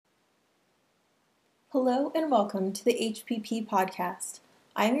Hello and welcome to the HPP podcast.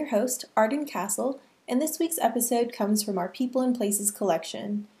 I am your host, Arden Castle, and this week's episode comes from our People and Places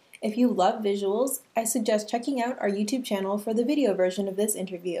collection. If you love visuals, I suggest checking out our YouTube channel for the video version of this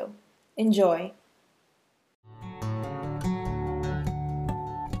interview. Enjoy!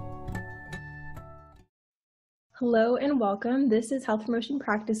 Hello and welcome. This is Health Promotion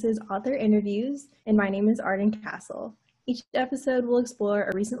Practices Author Interviews, and my name is Arden Castle. Each episode will explore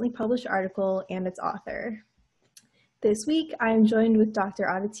a recently published article and its author. This week, I am joined with Dr.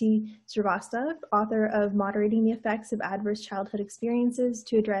 Aditi Srivastav, author of Moderating the Effects of Adverse Childhood Experiences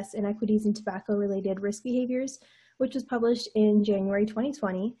to Address Inequities in Tobacco-Related Risk Behaviors, which was published in January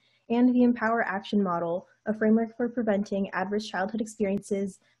 2020, and the Empower Action Model, a framework for preventing adverse childhood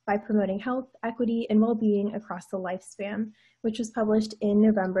experiences by promoting health, equity, and well-being across the lifespan, which was published in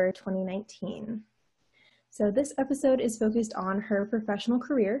November 2019. So this episode is focused on her professional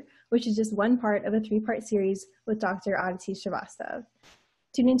career, which is just one part of a three-part series with Dr. Aditi Srivastav.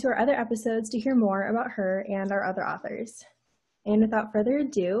 Tune into our other episodes to hear more about her and our other authors. And without further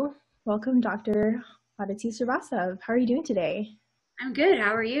ado, welcome Dr. Aditi Srivastav. How are you doing today? I'm good.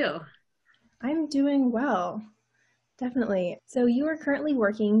 How are you? I'm doing well, definitely. So you are currently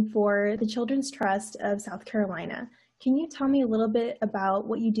working for the Children's Trust of South Carolina. Can you tell me a little bit about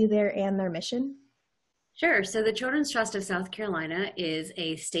what you do there and their mission? Sure. So the Children's Trust of South Carolina is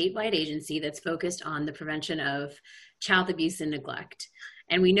a statewide agency that's focused on the prevention of child abuse and neglect.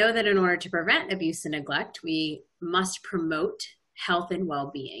 And we know that in order to prevent abuse and neglect, we must promote health and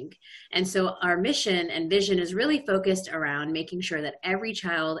well-being. And so our mission and vision is really focused around making sure that every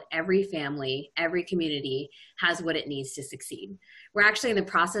child, every family, every community has what it needs to succeed. We're actually in the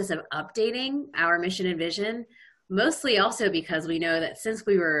process of updating our mission and vision, mostly also because we know that since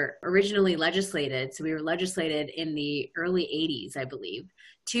we were originally legislated, so we were legislated in the early 80s, I believe,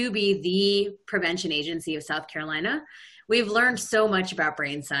 to be the prevention agency of South Carolina, we've learned so much about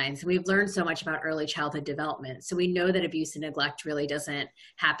brain science. We've learned so much about early childhood development. So we know that abuse and neglect really doesn't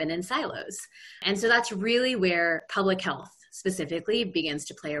happen in silos. And so that's really where public health specifically begins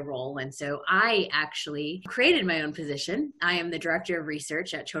to play a role. And so I actually created my own position. I am the Director of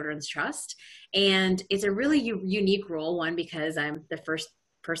Research at Children's Trust. And it's a really unique role, one, because I'm the first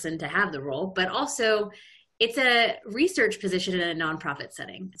person to have the role, but also it's a research position in a nonprofit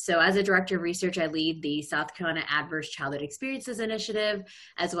setting. So as a Director of Research, I lead the South Carolina Adverse Childhood Experiences Initiative,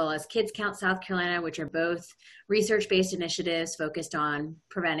 as well as Kids Count South Carolina, which are both research-based initiatives focused on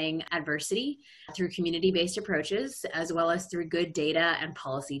preventing adversity through community-based approaches, as well as through good data and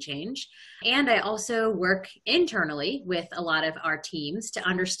policy change. And I also work internally with a lot of our teams to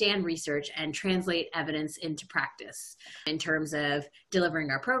understand research and translate evidence into practice in terms of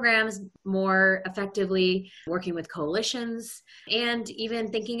delivering our programs more effectively, working with coalitions, and even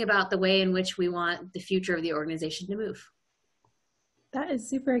thinking about the way in which we want the future of the organization to move. That is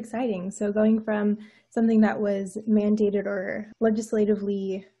super exciting. So going from something that was mandated or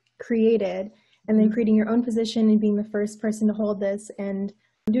legislatively created, and then creating your own position and being the first person to hold this and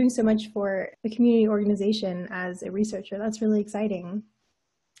doing so much for the community organization as a researcher, that's really exciting.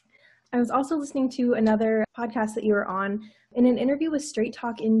 I was also listening to another podcast that you were on. In an interview with Straight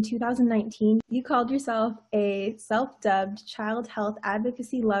Talk in 2019, you called yourself a self-dubbed child health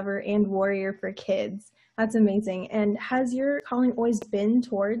advocacy lover and warrior for kids. That's amazing. And has your calling always been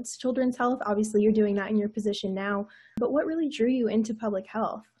towards children's health? Obviously, you're doing that in your position now, but what really drew you into public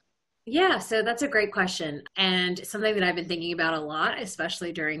health? Yeah, so that's a great question, and something that I've been thinking about a lot,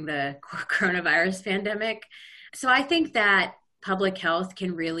 especially during the coronavirus pandemic. So I think that public health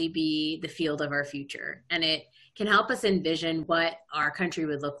can really be the field of our future, and it can help us envision what our country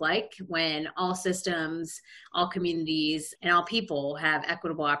would look like when all systems, all communities, and all people have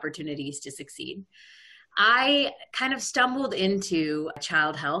equitable opportunities to succeed. I kind of stumbled into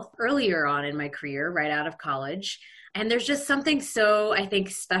child health earlier on in my career, right out of college. And there's just something so, I think,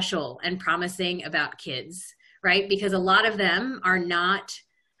 special and promising about kids, right? Because a lot of them are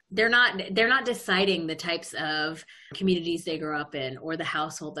they're not deciding the types of communities they grow up in or the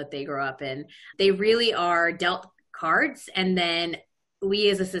household that they grow up in. They really are dealt cards, and then we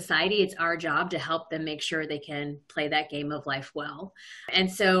as a society, it's our job to help them make sure they can play that game of life well.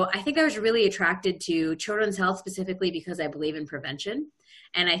 And so I think I was really attracted to children's health specifically because I believe in prevention.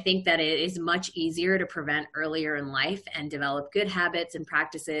 And I think that it is much easier to prevent earlier in life and develop good habits and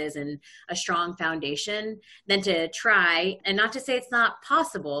practices and a strong foundation than to try, and not to say it's not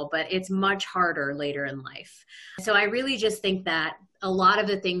possible, but it's much harder later in life. So I really just think that a lot of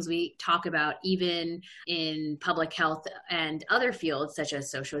the things we talk about, even in public health and other fields such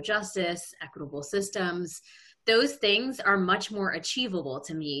as social justice, equitable systems, those things are much more achievable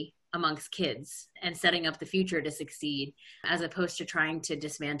to me amongst kids and setting up the future to succeed, as opposed to trying to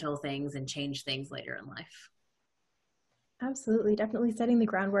dismantle things and change things later in life. Absolutely. Definitely setting the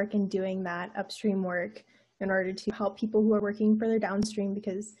groundwork and doing that upstream work in order to help people who are working further downstream,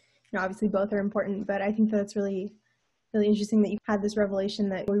 because obviously both are important, but I think that's really, really interesting that you had this revelation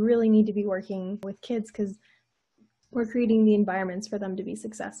that we really need to be working with kids because we're creating the environments for them to be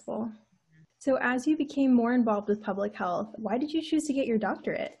successful. So as you became more involved with public health, why did you choose to get your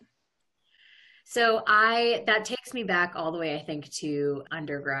doctorate? So that takes me back all the way, I think, to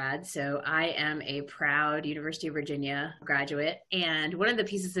undergrad. So I am a proud University of Virginia graduate. And one of the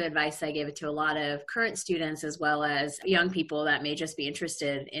pieces of advice I gave to a lot of current students, as well as young people that may just be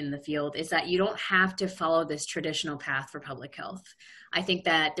interested in the field, is that you don't have to follow this traditional path for public health. I think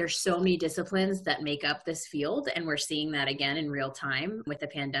that there's so many disciplines that make up this field, and we're seeing that again in real time with the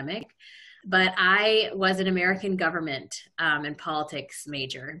pandemic. But I was an American government and politics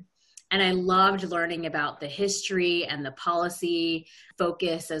major. And I loved learning about the history and the policy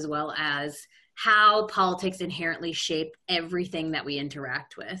focus, as well as how politics inherently shape everything that we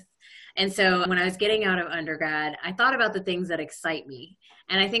interact with. And so when I was getting out of undergrad, I thought about the things that excite me.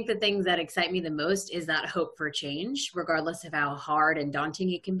 And I think the things that excite me the most is that hope for change, regardless of how hard and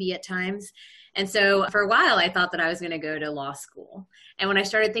daunting it can be at times. And so for a while, I thought that I was going to go to law school. And when I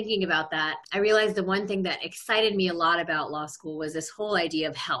started thinking about that, I realized the one thing that excited me a lot about law school was this whole idea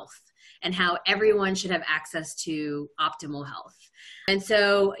of health and how everyone should have access to optimal health. And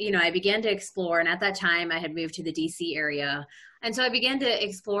so, I began to explore, and at that time I had moved to the DC area. And so I began to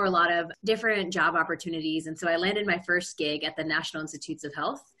explore a lot of different job opportunities. And so I landed my first gig at the National Institutes of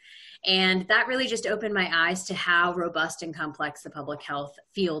Health. And that really just opened my eyes to how robust and complex the public health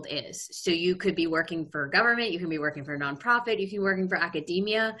field is. So you could be working for government, you can be working for a nonprofit, you can be working for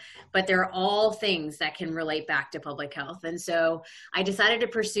academia, but they're all things that can relate back to public health. And so I decided to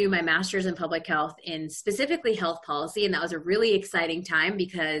pursue my master's in public health in specifically health policy. And that was a really exciting time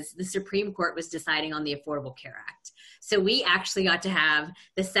because the Supreme Court was deciding on the Affordable Care Act. So we actually got to have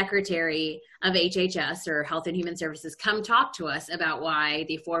the Secretary of HHS, or Health and Human Services, come talk to us about why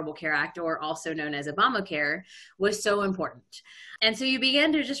the Affordable Care Act, or also known as Obamacare, was so important. And so you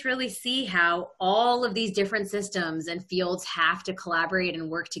begin to just really see how all of these different systems and fields have to collaborate and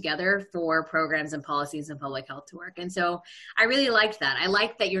work together for programs and policies in public health to work. And so I really liked that. I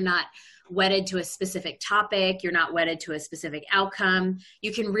liked that you're not wedded to a specific topic. You're not wedded to a specific outcome.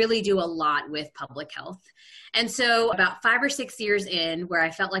 You can really do a lot with public health. And so about 5 or 6 years in, where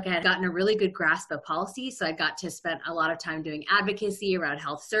I felt like I had gotten a really good grasp of policy, so I got to spend a lot of time doing advocacy around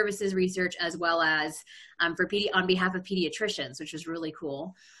health services research, as well as on behalf of pediatricians, which was really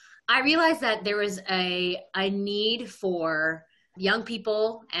cool. I realized that there was a need for young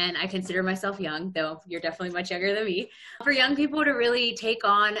people, and I consider myself young, though you're definitely much younger than me, for young people to really take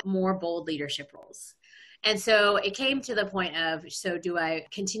on more bold leadership roles. And so it came to the point of, so do I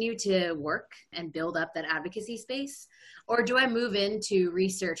continue to work and build up that advocacy space? Or do I move into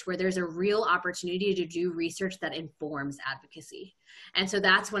research where there's a real opportunity to do research that informs advocacy? And so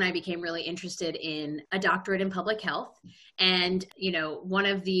that's when I became really interested in a doctorate in public health. And, one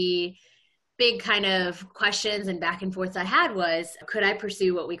of the big kind of questions and back and forths I had was, could I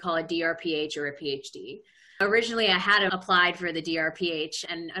pursue what we call a DRPH or a PhD? Originally, I had applied for the DRPH,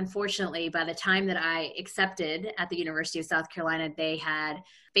 and unfortunately, by the time that I accepted at the University of South Carolina, they had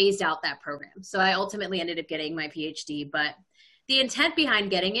phased out that program. So I ultimately ended up getting my PhD, but the intent behind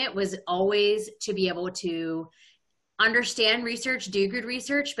getting it was always to be able to understand research, do good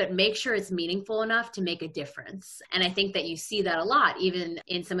research, but make sure it's meaningful enough to make a difference. And I think that you see that a lot, even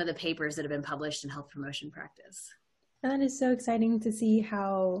in some of the papers that have been published in health promotion practice. And that is so exciting to see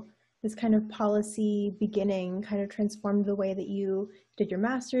how this kind of policy beginning kind of transformed the way that you did your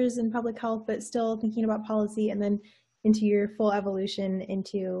master's in public health, but still thinking about policy, and then into your full evolution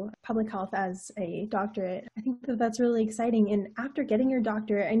into public health as a doctorate. I think that that's really exciting. And after getting your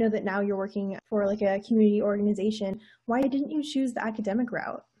doctorate, I know that now you're working for like a community organization. Why didn't you choose the academic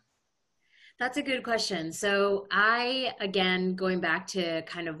route? That's a good question. So again, going back to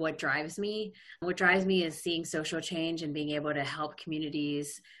kind of what drives me is seeing social change and being able to help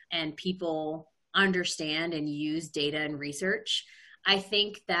communities and people understand and use data and research. I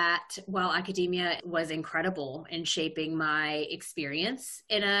think that while academia was incredible in shaping my experience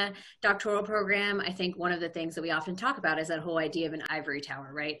in a doctoral program, I think one of the things that we often talk about is that whole idea of an ivory tower,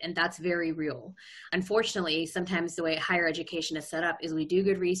 right? And that's very real. Unfortunately, sometimes the way higher education is set up is we do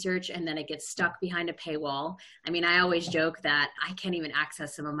good research and then it gets stuck behind a paywall. I mean, I always joke that I can't even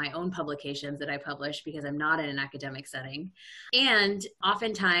access some of my own publications that I publish because I'm not in an academic setting. And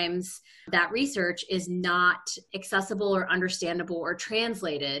oftentimes that research is not accessible or understandable or or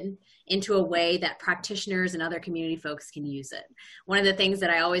translated into a way that practitioners and other community folks can use it. One of the things that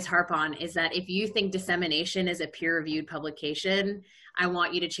I always harp on is that if you think dissemination is a peer-reviewed publication, I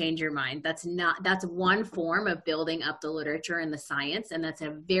want you to change your mind. That's one form of building up the literature and the science, and that's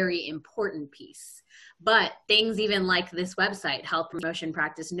a very important piece. But things even like this website, Health Promotion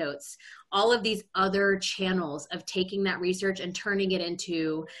Practice Notes, all of these other channels of taking that research and turning it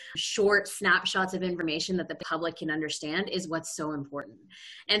into short snapshots of information that the public can understand is what's so important.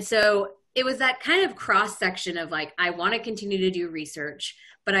 And so it was that kind of cross section of like, I want to continue to do research,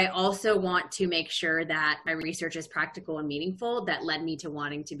 but I also want to make sure that my research is practical and meaningful, that led me to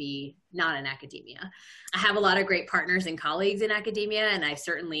wanting to be not in academia. I have a lot of great partners and colleagues in academia, and I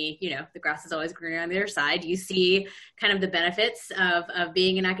certainly, the grass is always greener on the other side. You see kind of the benefits of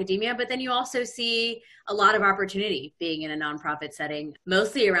being in academia, but then you also see a lot of opportunity being in a nonprofit setting,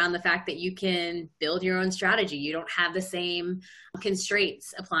 mostly around the fact that you can build your own strategy. You don't have the same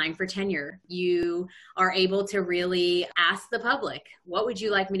constraints applying for tenure. You are able to really ask the public, what would you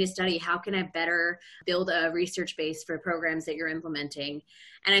like me to study? How can I better build a research base for programs that you're implementing?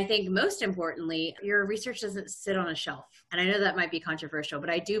 And I think most importantly, your research doesn't sit on a shelf. And I know that might be controversial, but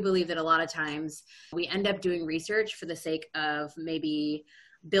I do believe that a lot of times we end up doing research for the sake of maybe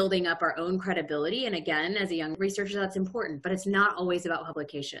building up our own credibility. And again, as a young researcher, that's important, but it's not always about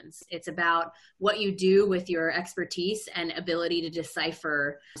publications. It's about what you do with your expertise and ability to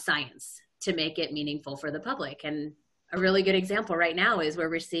decipher science to make it meaningful for the public. And a really good example right now is where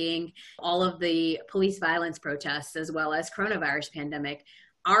we're seeing all of the police violence protests as well as coronavirus pandemic.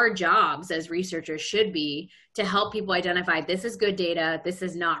 Our jobs as researchers should be to help people identify this is good data, this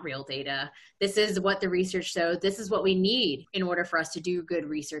is not real data, this is what the research shows, this is what we need in order for us to do good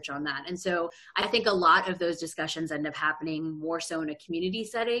research on that. And so I think a lot of those discussions end up happening more so in a community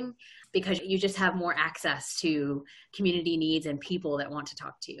setting because you just have more access to community needs and people that want to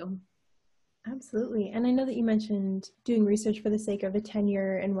talk to you. Absolutely. And I know that you mentioned doing research for the sake of a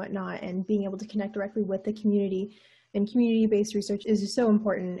tenure and whatnot and being able to connect directly with the community. And community-based research is just so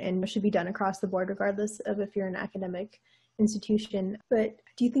important and should be done across the board, regardless of if you're an academic institution. But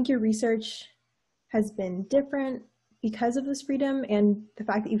do you think your research has been different because of this freedom and the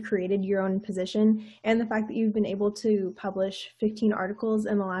fact that you've created your own position and the fact that you've been able to publish 15 articles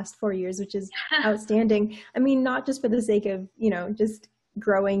in the last 4 years, which is outstanding? I mean, not just for the sake of, just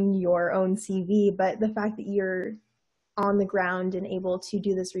growing your own CV, but the fact that you're on the ground and able to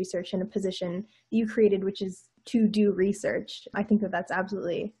do this research in a position that you created, which is to do research. I think that that's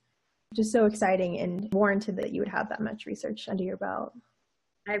absolutely just so exciting and warranted that you would have that much research under your belt.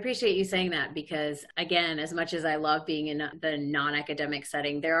 I appreciate you saying that because, again, as much as I love being in the non-academic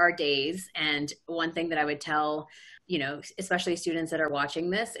setting, there are days, and one thing that I would tell, especially students that are watching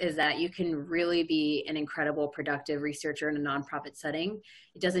this, is that you can really be an incredible, productive researcher in a nonprofit setting.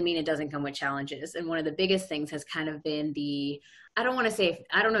 It doesn't mean it doesn't come with challenges. And one of the biggest things has kind of been I don't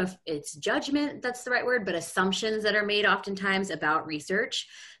know if it's judgment, that's the right word, but assumptions that are made oftentimes about research.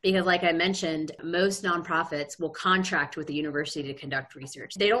 Because like I mentioned, most nonprofits will contract with the university to conduct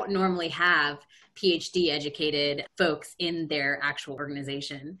research. They don't normally have PhD educated folks in their actual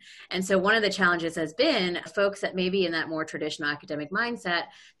organization. And so one of the challenges has been folks that may be in that more traditional academic mindset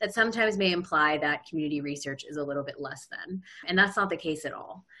that sometimes may imply that community research is a little bit less than. And that's not the case at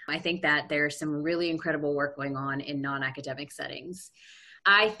all. I think that there's some really incredible work going on in non-academic settings.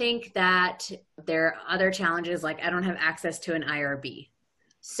 I think that there are other challenges, like I don't have access to an IRB.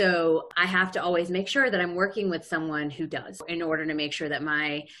 So I have to always make sure that I'm working with someone who does in order to make sure that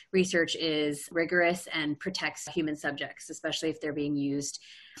my research is rigorous and protects human subjects, especially if they're being used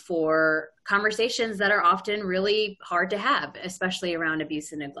for conversations that are often really hard to have, especially around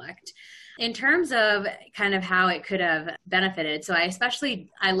abuse and neglect. In terms of kind of how it could have benefited, so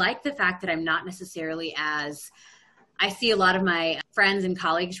I like the fact that I'm not necessarily I see a lot of my friends and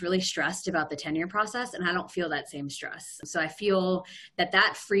colleagues really stressed about the tenure process, and I don't feel that same stress. So I feel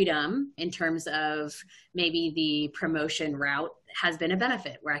that freedom in terms of maybe the promotion route has been a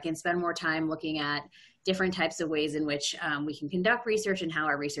benefit, where I can spend more time looking at different types of ways in which we can conduct research and how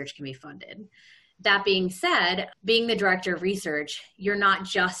our research can be funded. That being said, being the director of research, you're not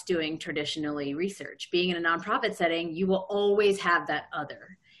just doing traditionally research. Being in a nonprofit setting, you will always have that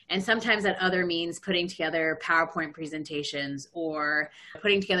other. And sometimes that other means putting together PowerPoint presentations or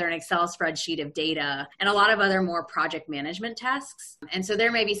putting together an Excel spreadsheet of data and a lot of other more project management tasks. And so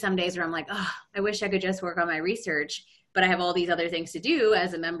there may be some days where I'm like, oh, I wish I could just work on my research. but I have all these other things to do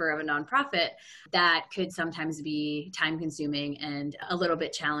as a member of a nonprofit that could sometimes be time consuming and a little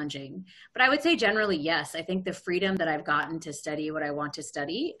bit challenging. But I would say generally, yes, I think the freedom that I've gotten to study what I want to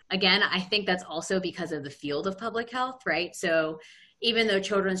study, again, I think that's also because of the field of public health, right? So even though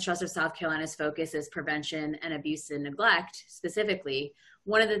Children's Trust of South Carolina's focus is prevention and abuse and neglect specifically,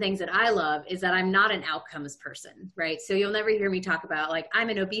 one of the things that I love is that I'm not an outcomes person, right? So you'll never hear me talk about like, I'm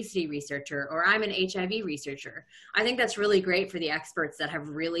an obesity researcher or I'm an HIV researcher. I think that's really great for the experts that have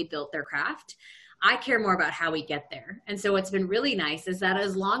really built their craft. I care more about how we get there. And so what's been really nice is that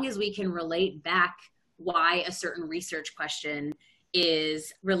as long as we can relate back why a certain research question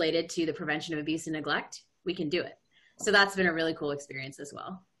is related to the prevention of abuse and neglect, we can do it. So that's been a really cool experience as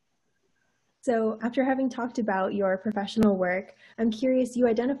well. So after having talked about your professional work, I'm curious, you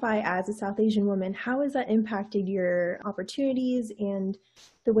identify as a South Asian woman. How has that impacted your opportunities and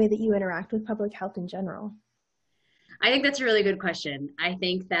the way that you interact with public health in general? I think that's a really good question. I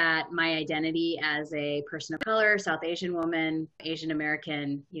think that my identity as a person of color, South Asian woman, Asian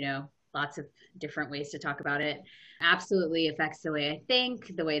American, lots of different ways to talk about it, absolutely affects the way I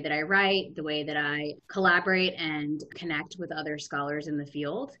think, the way that I write, the way that I collaborate and connect with other scholars in the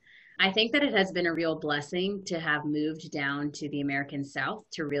field. I think that it has been a real blessing to have moved down to the American South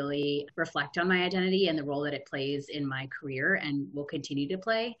to really reflect on my identity and the role that it plays in my career and will continue to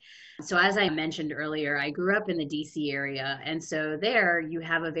play. So as I mentioned earlier, I grew up in the DC area. And so there you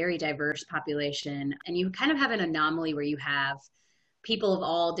have a very diverse population and you kind of have an anomaly where you have people of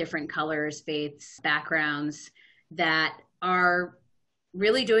all different colors, faiths, backgrounds that are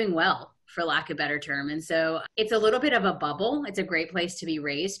really doing well, for lack of a better term. And so it's a little bit of a bubble. It's a great place to be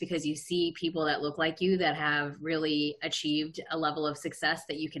raised because you see people that look like you that have really achieved a level of success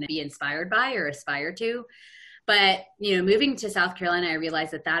that you can be inspired by or aspire to. But, moving to South Carolina, I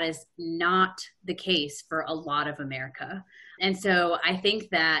realized that that is not the case for a lot of America. And so I think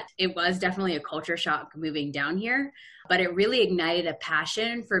that it was definitely a culture shock moving down here, but it really ignited a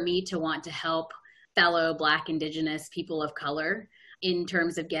passion for me to want to help fellow Black, Indigenous people of color in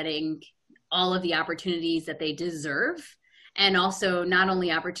terms of getting all of the opportunities that they deserve. And also not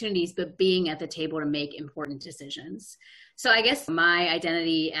only opportunities, but being at the table to make important decisions. So I guess my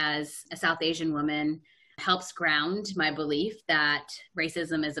identity as a South Asian woman helps ground my belief that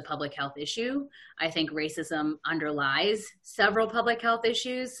racism is a public health issue. I think racism underlies several public health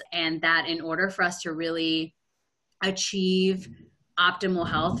issues, and that in order for us to really achieve optimal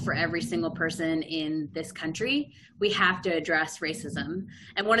health for every single person in this country, we have to address racism.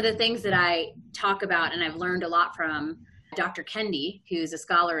 And one of the things that I talk about, and I've learned a lot from Dr. Kendi, who's a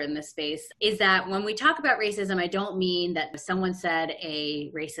scholar in this space, is that when we talk about racism, I don't mean that someone said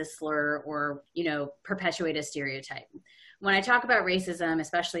a racist slur or, perpetuate a stereotype. When I talk about racism,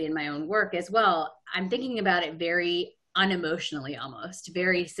 especially in my own work as well, I'm thinking about it very unemotionally almost,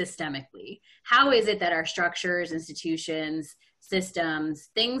 very systemically. How is it that our structures, institutions, systems,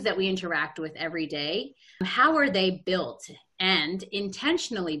 things that we interact with every day, how are they built and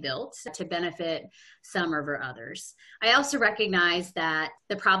intentionally built to benefit some over others? I also recognize that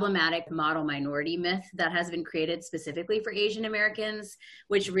the problematic model minority myth that has been created specifically for Asian Americans,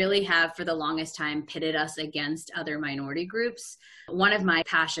 which really have for the longest time pitted us against other minority groups. One of my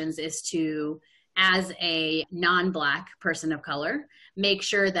passions is to, as a non-Black person of color, make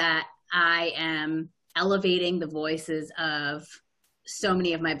sure that I am elevating the voices of so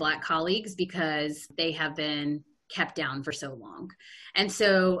many of my Black colleagues because they have been kept down for so long. And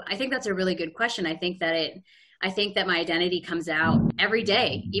so I think that's a really good question. I think that my identity comes out every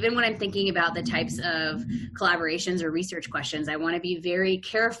day. Even when I'm thinking about the types of collaborations or research questions, I want to be very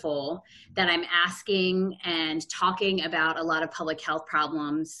careful that I'm asking and talking about a lot of public health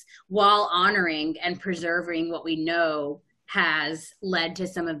problems while honoring and preserving what we know has led to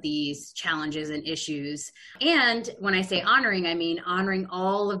some of these challenges and issues. And when I say honoring, I mean honoring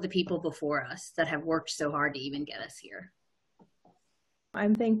all of the people before us that have worked so hard to even get us here.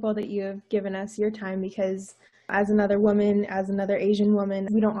 I'm thankful that you have given us your time because as another woman, as another Asian woman,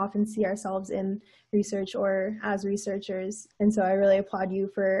 we don't often see ourselves in research or as researchers. And so I really applaud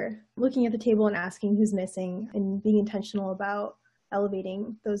you for looking at the table and asking who's missing and being intentional about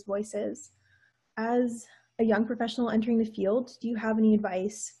elevating those voices. As a young professional entering the field, do you have any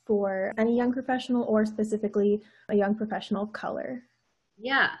advice for any young professional or specifically a young professional of color?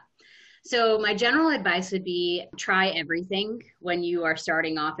 Yeah. So my general advice would be try everything when you are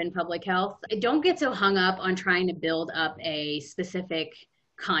starting off in public health. Don't get so hung up on trying to build up a specific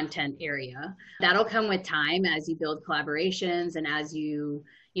content area. That'll come with time as you build collaborations and as you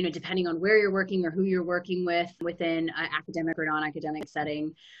know, depending on where you're working or who you're working with within an academic or non-academic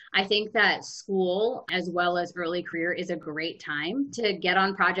setting. I think that school, as well as early career, is a great time to get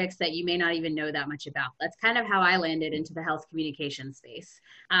on projects that you may not even know that much about. That's kind of how I landed into the health communication space.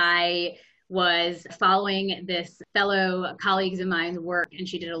 I was following this fellow colleagues of mine's work, and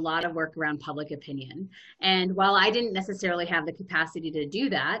she did a lot of work around public opinion. And while I didn't necessarily have the capacity to do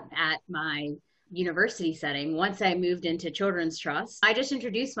that at my university setting, once I moved into Children's Trust, I just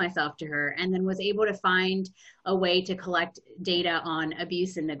introduced myself to her and then was able to find a way to collect data on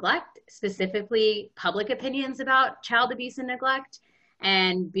abuse and neglect, specifically public opinions about child abuse and neglect.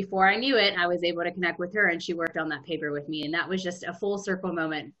 And before I knew it, I was able to connect with her and she worked on that paper with me. And that was just a full circle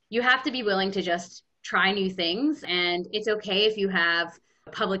moment. You have to be willing to just try new things. And it's okay if you have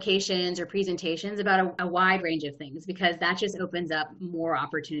publications or presentations about a wide range of things, because that just opens up more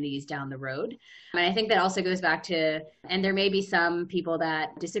opportunities down the road. And I think that also goes back to, and there may be some people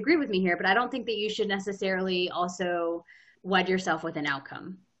that disagree with me here, but I don't think that you should necessarily also wed yourself with an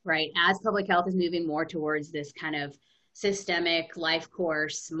outcome, right? As public health is moving more towards this kind of systemic life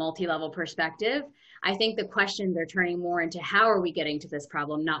course, multi-level perspective, I think the questions are turning more into how are we getting to this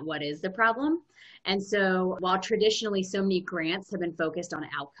problem, not what is the problem. And so while traditionally so many grants have been focused on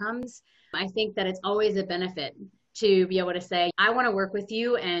outcomes, I think that it's always a benefit to be able to say, I want to work with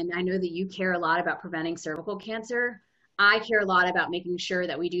you, and I know that you care a lot about preventing cervical cancer. I care a lot about making sure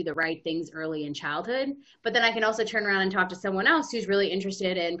that we do the right things early in childhood, but then I can also turn around and talk to someone else who's really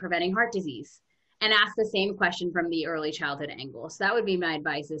interested in preventing heart disease and ask the same question from the early childhood angle. So that would be my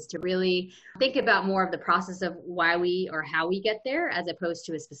advice, is to really think about more of the process of why we or how we get there as opposed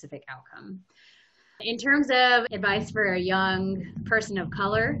to a specific outcome. In terms of advice for a young person of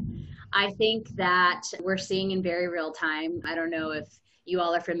color, I think that we're seeing in very real time. I don't know if you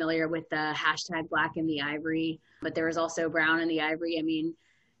all are familiar with the hashtag Black in the Ivory, but there is also brown in the ivory. I mean,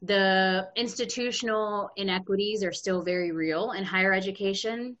 the institutional inequities are still very real in higher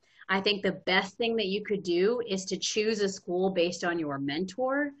education. I think the best thing that you could do is to choose a school based on your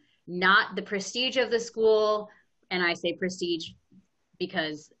mentor, not the prestige of the school. And I say prestige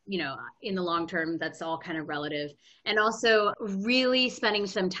because, you know, in the long term, that's all kind of relative. And also really spending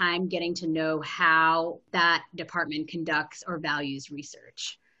some time getting to know how that department conducts or values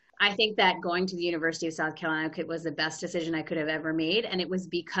research. I think that going to the University of South Carolina was the best decision I could have ever made. And it was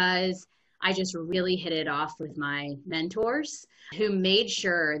because I just really hit it off with my mentors, who made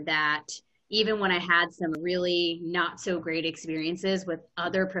sure that even when I had some really not so great experiences with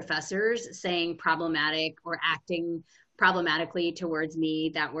other professors saying problematic or acting problematically towards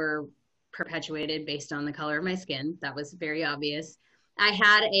me that were perpetuated based on the color of my skin, that was very obvious, I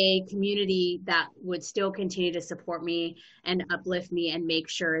had a community that would still continue to support me and uplift me and make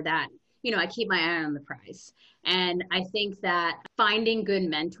sure that, you know, I keep my eye on the prize. And I think that finding good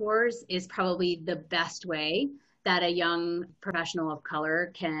mentors is probably the best way that a young professional of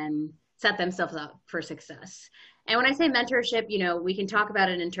color can set themselves up for success. And when I say mentorship, you know, we can talk about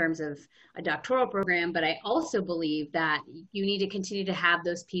it in terms of a doctoral program, but I also believe that you need to continue to have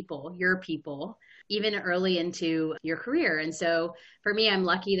those people, your people, even early into your career. And so for me, I'm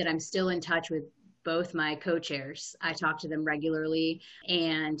lucky that I'm still in touch with both my co-chairs. I talk to them regularly,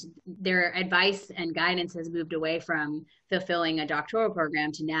 and their advice and guidance has moved away from fulfilling a doctoral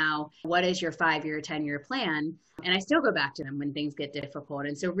program to now, what is your 5-year, 10-year plan? And I still go back to them when things get difficult.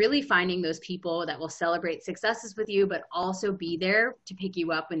 And so really finding those people that will celebrate successes with you, but also be there to pick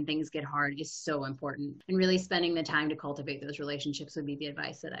you up when things get hard is so important. And really spending the time to cultivate those relationships would be the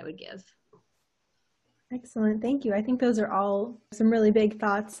advice that I would give. Excellent. Thank you. I think those are all some really big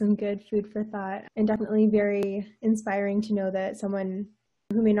thoughts and good food for thought, and definitely very inspiring to know that someone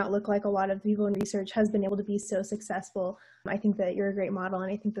who may not look like a lot of people in research has been able to be so successful. I think that you're a great model,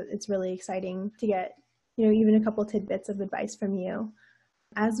 and I think that it's really exciting to get, you know, even a couple tidbits of advice from you.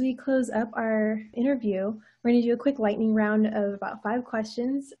 As we close up our interview, we're going to do a quick lightning round of about 5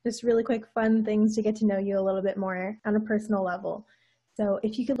 questions, just really quick, fun things to get to know you a little bit more on a personal level. So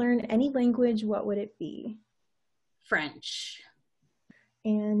if you could learn any language, what would it be? French.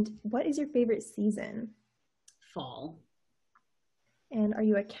 And what is your favorite season? Fall. And are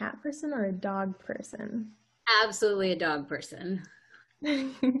you a cat person or a dog person? Absolutely a dog person.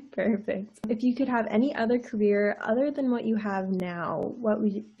 Perfect. If you could have any other career other than what you have now, what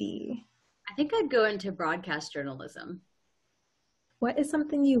would it be? I think I'd go into broadcast journalism. What is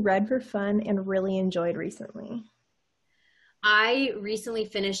something you read for fun and really enjoyed recently? I recently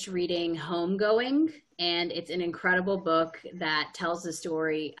finished reading Homegoing, and it's an incredible book that tells the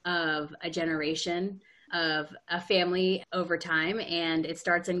story of a generation of a family over time. And it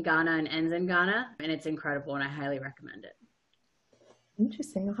starts in Ghana and ends in Ghana. And it's incredible, and I highly recommend it.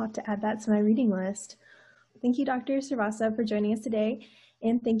 Interesting. I'll have to add that to my reading list. Thank you, Dr. Srivastav, for joining us today.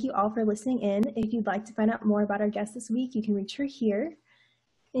 And thank you all for listening in. If you'd like to find out more about our guest this week, you can reach her here.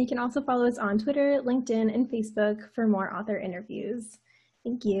 And you can also follow us on Twitter, LinkedIn, and Facebook for more author interviews.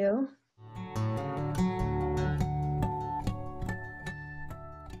 Thank you.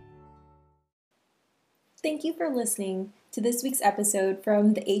 Thank you for listening to this week's episode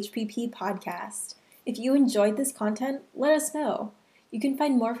from the HPP podcast. If you enjoyed this content, let us know. You can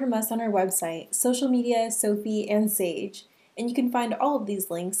find more from us on our website, social media, Sophie, and Sage, and you can find all of these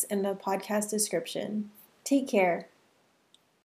links in the podcast description. Take care.